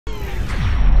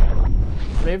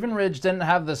Raven Ridge didn't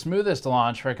have the smoothest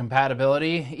launch for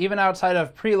compatibility. Even outside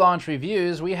of pre-launch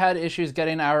reviews, we had issues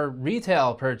getting our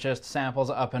retail purchased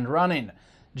samples up and running.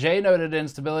 Jay noted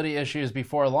instability issues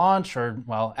before launch, or,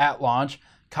 well, at launch.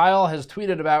 Kyle has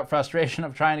tweeted about frustration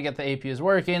of trying to get the APUs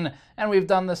working, and we've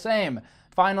done the same.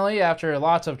 Finally, after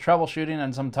lots of troubleshooting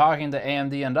and some talking to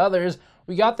AMD and others,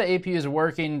 we got the APUs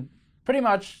working pretty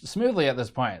much smoothly at this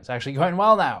point. It's actually going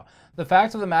well now. The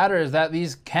fact of the matter is that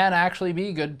these can actually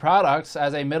be good products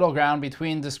as a middle ground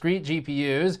between discrete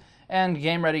GPUs and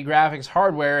game-ready graphics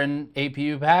hardware and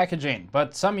APU packaging.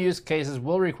 But some use cases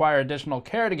will require additional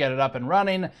care to get it up and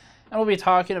running, and we'll be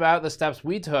talking about the steps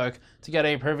we took to get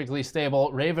a perfectly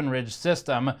stable Raven Ridge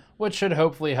system, which should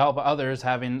hopefully help others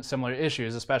having similar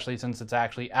issues, especially since it's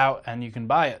actually out and you can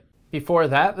buy it. Before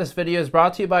that, this video is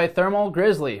brought to you by Thermal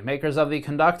Grizzly, makers of the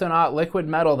Conductonaut liquid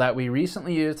metal that we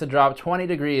recently used to drop 20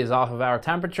 degrees off of our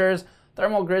temperatures.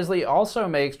 Thermal Grizzly also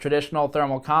makes traditional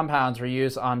thermal compounds for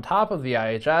use on top of the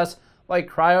IHS, like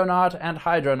Cryonaut and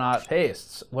Hydronaut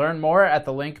pastes. Learn more at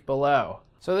the link below.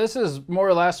 So this is more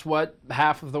or less what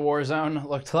half of the war zone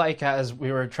looked like as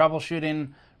we were troubleshooting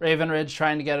Raven Ridge,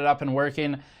 trying to get it up and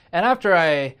working. And after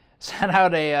I sent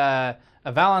out a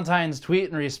Valentine's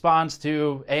tweet in response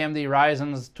to AMD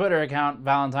Ryzen's Twitter account,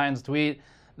 Valentine's tweet,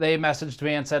 they messaged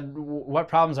me and said, what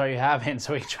problems are you having,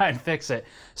 so we can try and fix it.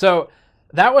 So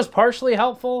that was partially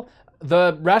helpful.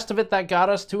 The rest of it that got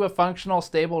us to a functional,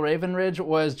 stable Raven Ridge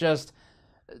was just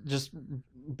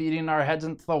beating our heads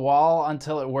into the wall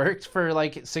until it worked for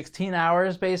like 16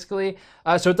 hours, basically.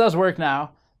 So it does work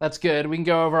now. That's good. We can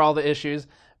go over all the issues.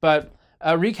 But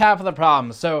a recap of the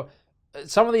problems. So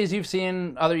some of these you've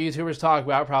seen other YouTubers talk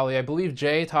about probably. I believe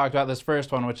Jay talked about this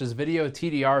first one, which is video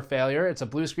TDR failure. It's a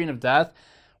blue screen of death.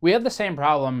 We had the same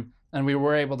problem, and we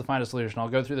were able to find a solution. I'll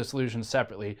go through the solutions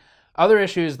separately. Other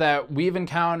issues that we've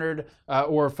encountered,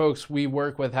 or folks we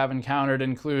work with have encountered,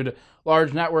 include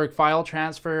large network file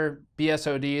transfer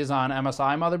BSODs on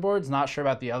MSI motherboards. Not sure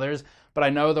about the others, but I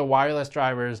know the wireless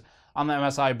drivers on the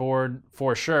MSI board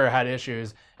for sure had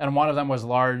issues, and one of them was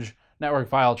large network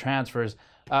file transfers.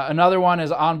 Another one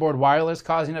is onboard wireless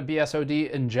causing a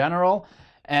BSOD in general,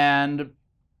 and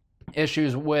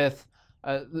issues with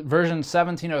version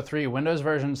 1703, Windows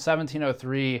version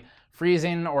 1703,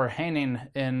 freezing or hanging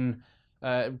in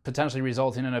potentially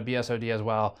resulting in a BSOD as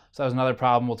well. So that was another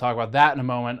problem. We'll talk about that in a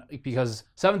moment because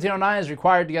 1709 is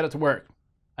required to get it to work.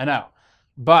 I know,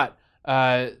 but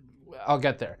I'll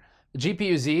get there.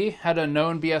 GPUZ had a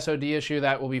known BSOD issue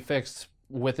that will be fixed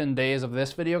within days of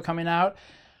this video coming out.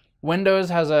 Windows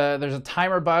has there's a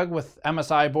timer bug with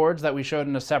MSI boards that we showed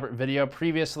in a separate video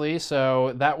previously.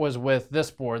 So that was with this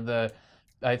board,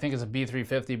 I think it's a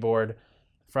B350 board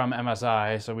from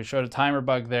MSI. So we showed a timer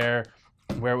bug there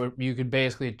where you could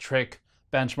basically trick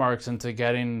benchmarks into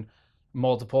getting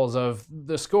multiples of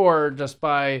the score just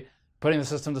by putting the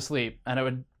system to sleep. And it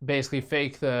would basically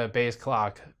fake the base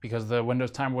clock because the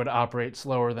Windows timer would operate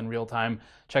slower than real time.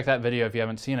 Check that video if you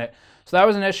haven't seen it. So that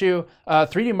was an issue.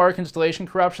 3D Mark installation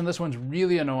corruption. This one's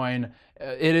really annoying.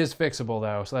 It is fixable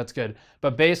though, so that's good.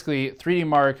 But basically 3D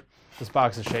Mark, this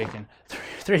box is shaking.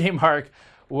 3D Mark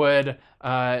would,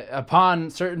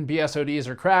 upon certain BSODs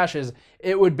or crashes,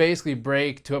 it would basically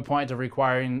break to a point of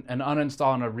requiring an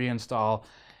uninstall and a reinstall.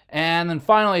 And then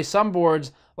finally, some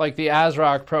boards like the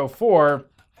ASRock Pro4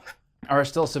 are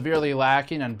still severely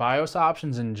lacking in BIOS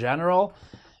options in general.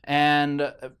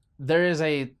 And there is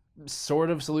a sort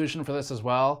of solution for this as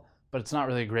well, but it's not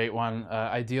really a great one.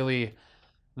 Ideally,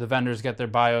 the vendors get their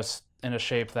BIOS in a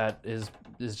shape that is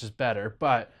just better,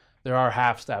 but there are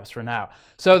half steps for now.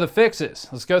 So the fixes,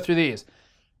 let's go through these.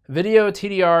 Video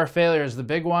TDR failure is the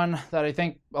big one that I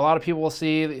think a lot of people will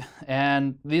see,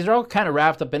 and these are all kind of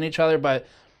wrapped up in each other, but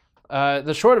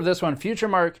the short of this one,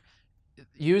 FutureMark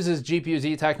uses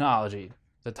GPUZ technology,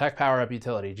 the Tech Power Up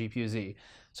utility, GPUZ.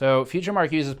 So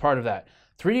FutureMark uses part of that.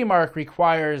 3D Mark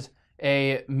requires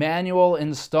a manual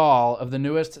install of the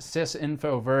newest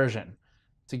sysinfo version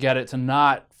to get it to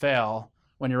not fail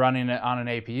when you're running it on an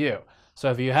APU.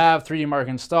 So if you have 3D Mark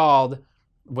installed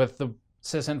with the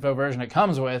sysinfo version it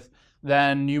comes with,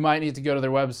 then you might need to go to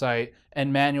their website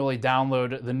and manually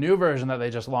download the new version that they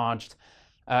just launched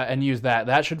and use that.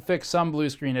 That should fix some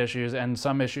blue screen issues and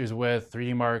some issues with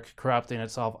 3D Mark corrupting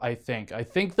itself, I think. I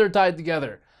think they're tied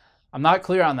together. I'm not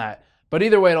clear on that. But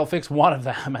either way, it'll fix one of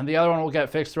them, and the other one will get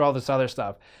fixed through all this other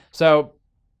stuff. So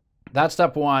that's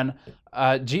step one.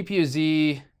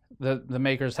 GPUZ, the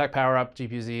makers, Tech Power Up,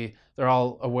 GPUZ, they're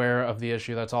all aware of the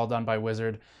issue. That's all done by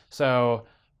Wizard. So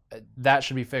that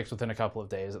should be fixed within a couple of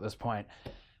days at this point.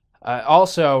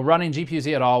 Also, running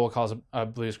GPUZ at all will cause a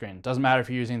blue screen. Doesn't matter if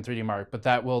you're using 3D Mark, but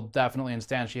that will definitely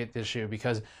instantiate the issue,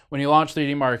 because when you launch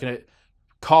 3D Mark and it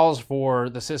calls for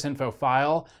the sysinfo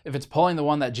file, if it's pulling the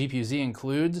one that GPUZ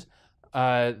includes,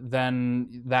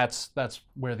 then that's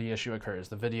where the issue occurs.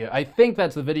 The video, I think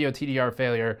that's the video TDR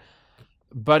failure,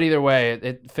 but either way,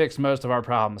 it fixed most of our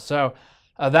problems. So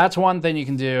that's one thing you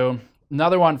can do.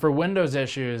 Another one for Windows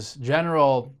issues,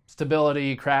 general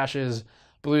stability, crashes,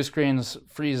 blue screens,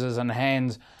 freezes, and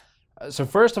hangs. So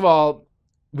first of all,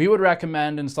 we would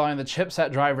recommend installing the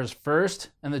chipset drivers first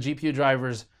and the GPU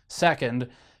drivers second,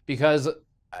 because,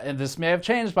 and this may have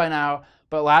changed by now,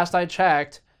 but last I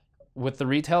checked, with the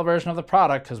retail version of the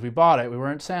product, because we bought it, we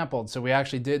weren't sampled, so we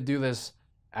actually did do this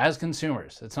as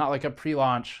consumers. It's not like a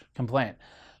pre-launch complaint.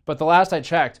 But the last I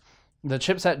checked, the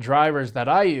chipset drivers that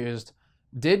I used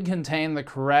did contain the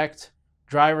correct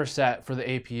driver set for the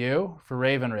APU, for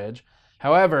Raven Ridge.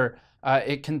 However,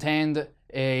 it contained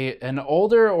an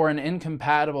older or an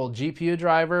incompatible GPU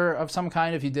driver of some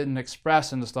kind if you did an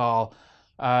express install,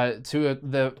 to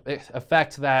the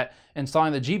effect that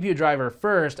installing the GPU driver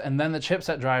first and then the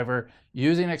chipset driver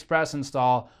using express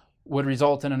install would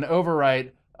result in an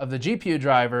overwrite of the GPU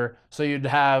driver, so you'd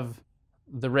have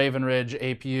the Raven Ridge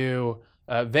APU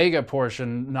Vega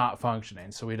portion not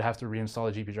functioning. So we'd have to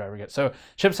reinstall the GPU driver again. So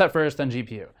chipset first, then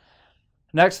GPU.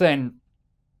 Next thing,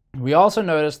 we also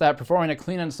noticed that performing a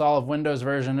clean install of Windows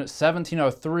version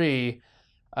 1703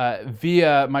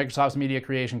 via Microsoft's media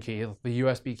creation key, the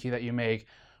USB key that you make,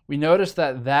 we noticed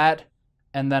that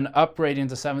and then upgrading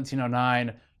to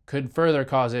 1709 could further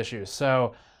cause issues.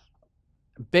 So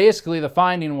basically the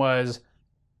finding was,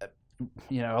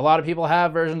 a lot of people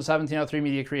have version 1703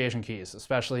 media creation keys,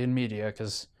 especially in media,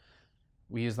 because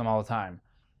we use them all the time.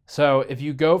 So if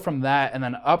you go from that and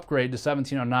then upgrade to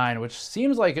 1709, which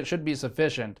seems like it should be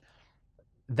sufficient,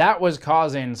 that was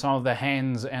causing some of the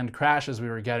hangs and crashes we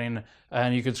were getting,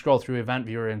 and you could scroll through Event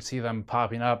Viewer and see them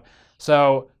popping up.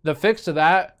 So the fix to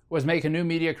that was make a new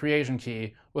media creation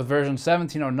key with version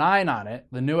 1709 on it,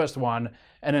 the newest one,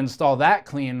 and install that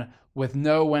clean with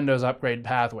no Windows upgrade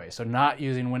pathway. So not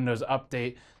using Windows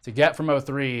Update to get from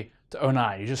 03 to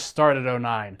 09. You just start at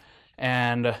 09.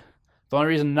 And the only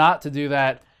reason not to do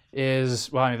that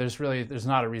is, well, I mean, there's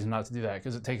not a reason not to do that,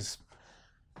 because it takes,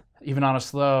 even on a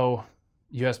slow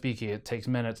USB key, it takes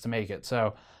minutes to make it.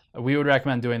 So we would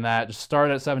recommend doing that. Just start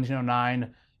at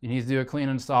 1709. You need to do a clean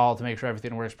install to make sure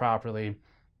everything works properly,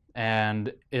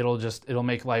 and it'll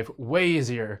make life way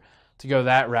easier to go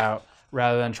that route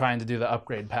rather than trying to do the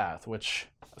upgrade path, which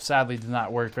sadly did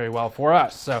not work very well for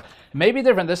us. So it may be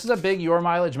different. This is a big your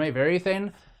mileage may vary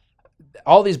thing.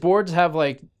 All these boards have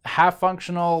like half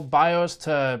functional BIOS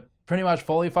to pretty much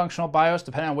fully functional BIOS,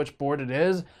 depending on which board it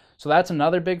is. So that's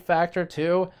another big factor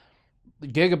too.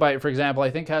 Gigabyte, for example,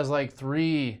 I think has like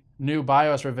 3 new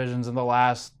BIOS revisions in the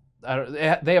last,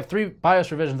 they have 3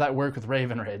 BIOS revisions that work with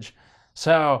Raven Ridge.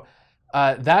 So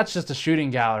that's just a shooting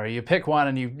gallery. You pick one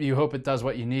and you hope it does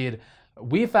what you need.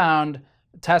 We found,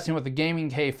 testing with the Gaming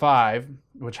K5,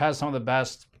 which has some of the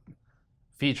best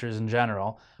features in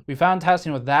general, we found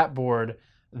testing with that board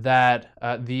that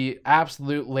the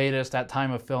absolute latest at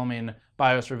time of filming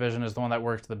BIOS revision is the one that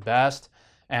worked the best.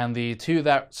 And the 2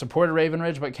 that supported Raven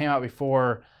Ridge but came out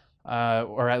before,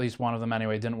 or at least one of them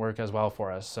anyway, didn't work as well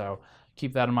for us. So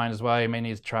keep that in mind as well. You may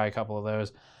need to try a couple of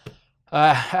those.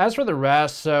 As for the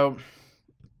rest, so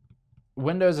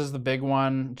Windows is the big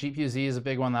one. GPUZ is a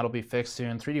big one that'll be fixed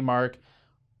soon. 3D Mark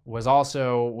was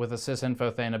also, with a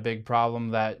sysinfo thing, a big problem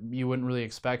that you wouldn't really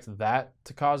expect that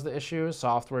to cause the issue.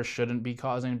 Software shouldn't be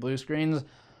causing blue screens,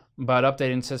 but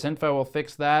updating sysinfo will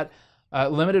fix that.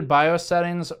 Limited BIOS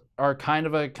settings are kind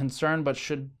of a concern, but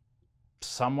should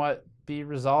somewhat be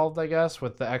resolved, I guess,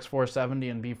 with the X470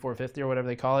 and B450 or whatever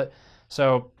they call it.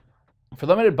 So for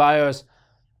limited BIOS,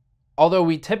 although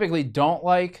we typically don't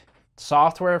like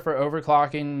software for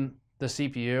overclocking the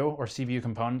CPU or CPU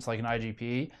components like an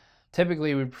IGP,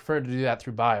 typically we prefer to do that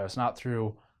through BIOS, not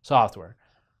through software.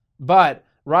 But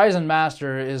Ryzen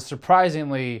Master is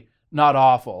surprisingly not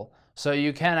awful. So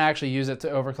you can actually use it to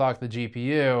overclock the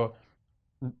GPU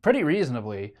pretty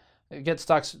reasonably. It gets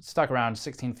stuck around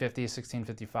 1650,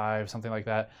 1655, something like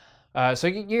that. So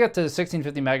you get to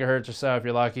 1650 megahertz or so if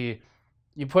you're lucky.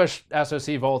 You push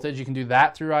SoC voltage, you can do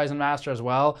that through Ryzen Master as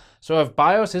well. So if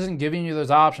BIOS isn't giving you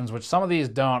those options, which some of these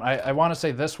don't, I want to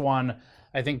say this one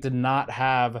I think did not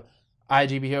have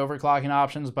IGBT overclocking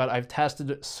options, but I've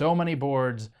tested so many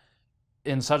boards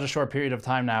in such a short period of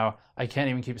time now, I can't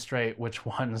even keep straight which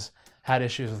ones had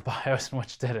issues with BIOS and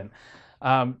which didn't.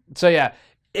 So yeah,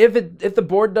 if the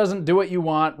board doesn't do what you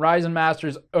want, Ryzen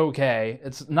Master's okay.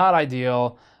 It's not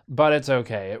ideal, but it's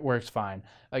okay. It works fine.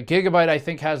 Gigabyte, I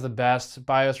think, has the best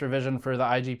BIOS revision for the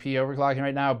IGP overclocking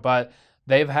right now, but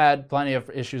they've had plenty of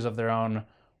issues of their own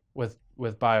with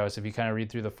BIOS if you kind of read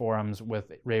through the forums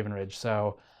with Raven Ridge.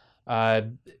 So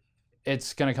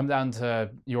it's going to come down to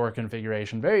your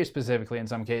configuration very specifically in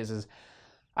some cases.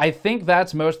 I think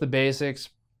that's most of the basics.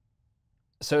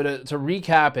 So to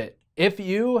recap it, if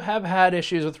you have had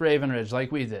issues with Raven Ridge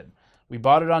like we did, we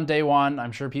bought it on day one.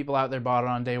 I'm sure people out there bought it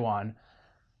on day one.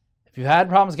 If you had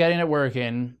problems getting it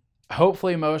working,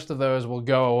 hopefully most of those will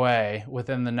go away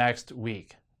within the next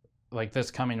week, like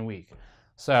this coming week.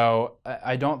 So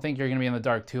I don't think you're going to be in the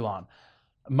dark too long.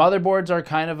 Motherboards are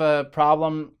kind of a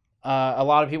problem. A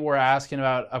lot of people were asking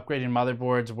about upgrading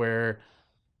motherboards,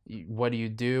 what do you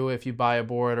do if you buy a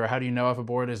board, or how do you know if a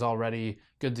board is already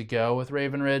good to go with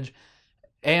Raven Ridge?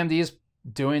 AMD is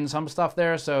doing some stuff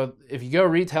there. So if you go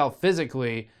retail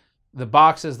physically, the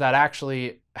boxes that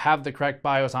actually have the correct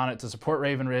BIOS on it to support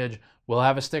Raven Ridge will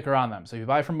have a sticker on them. So if you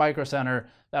buy from Micro Center,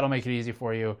 that'll make it easy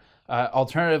for you.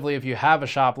 Alternatively, if you have a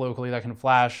shop locally that can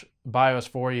flash BIOS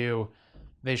for you,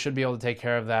 they should be able to take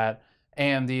care of that.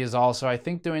 AMD is also, I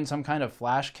think, doing some kind of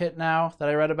flash kit now that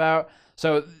I read about.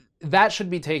 So that should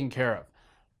be taken care of.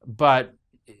 But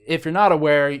if you're not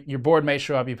aware, your board may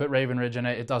show up, you put Raven Ridge in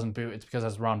it, it doesn't boot, it's because it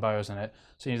has wrong BIOS in it.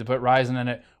 So you need to put Ryzen in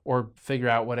it or figure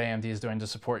out what AMD is doing to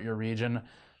support your region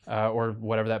or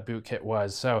whatever that boot kit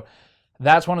was. So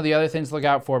that's one of the other things to look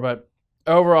out for. But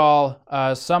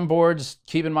overall, some boards,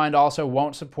 keep in mind, also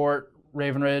won't support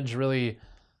Raven Ridge really.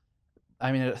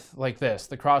 I mean, like this,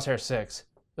 the Crosshair 6,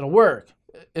 it'll work,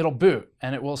 it'll boot,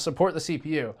 and it will support the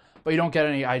CPU, but you don't get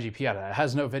any IGP out of that. It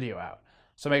has no video out.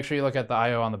 So make sure you look at the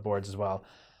I/O on the boards as well.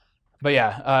 But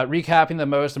yeah, recapping the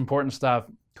most important stuff,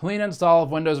 clean install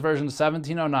of Windows version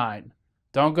 1709.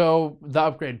 Don't go the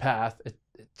upgrade path.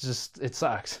 It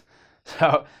sucks.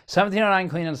 So 1709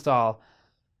 clean install.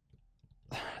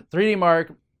 3D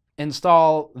Mark,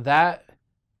 install that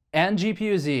and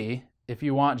GPUZ. If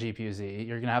you want GPUZ,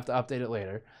 you're going to have to update it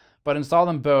later. But install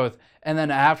them both, and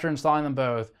then after installing them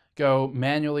both, go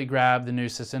manually grab the new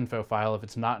sysinfo file if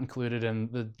it's not included in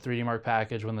the 3D Mark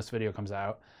package when this video comes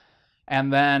out.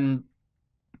 And then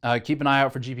keep an eye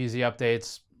out for GPUZ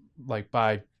updates, like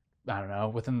by, I don't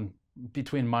know,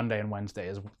 between Monday and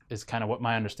Wednesday is kind of what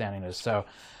my understanding is. So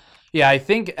yeah, I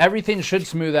think everything should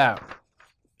smooth out.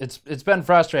 It's been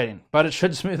frustrating, but it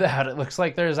should smooth out. It looks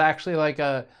like there's actually like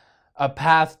a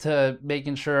path to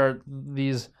making sure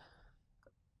these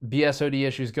BSOD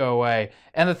issues go away.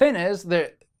 And the thing is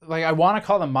that, like, I want to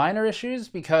call them minor issues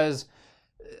because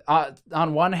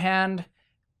on one hand,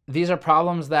 these are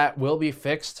problems that will be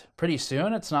fixed pretty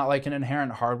soon. It's not like an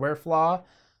inherent hardware flaw.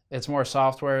 It's more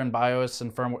software and BIOS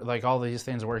and firmware, like all these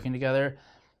things working together.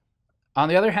 On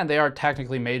the other hand, they are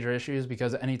technically major issues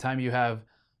because anytime you have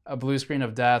a blue screen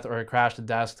of death or a crashed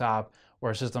desktop or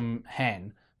a system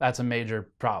hang, that's a major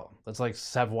problem. That's like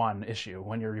Sev1 issue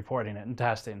when you're reporting it and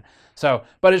testing. So,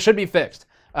 but it should be fixed.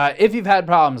 If you've had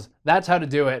problems, that's how to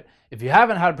do it. If you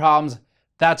haven't had problems,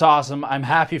 that's awesome. I'm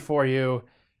happy for you.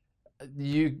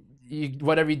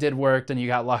 Whatever you did worked and you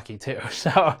got lucky too.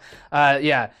 So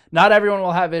yeah, not everyone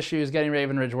will have issues getting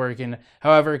Raven Ridge working.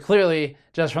 However, clearly,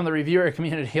 just from the reviewer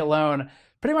community alone,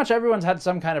 pretty much everyone's had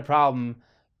some kind of problem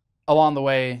along the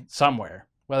way somewhere,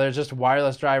 whether it's just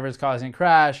wireless drivers causing a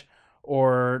crash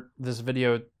or this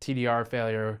video TDR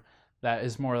failure that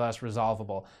is more or less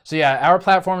resolvable. So yeah, our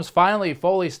platform is finally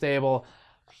fully stable.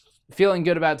 Feeling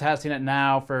good about testing it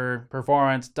now for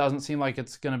performance. Doesn't seem like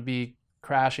it's going to be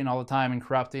crashing all the time and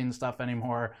corrupting stuff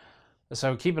anymore.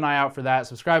 So keep an eye out for that.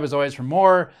 Subscribe as always for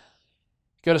more.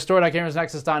 Go to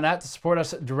store.gamersnexus.net to support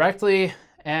us directly,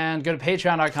 and go to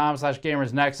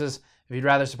patreon.com/gamersnexus if you'd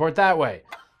rather support that way.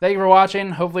 Thank you for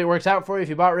watching. Hopefully it works out for you if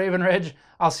you bought Raven Ridge.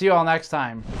 I'll see you all next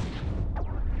time.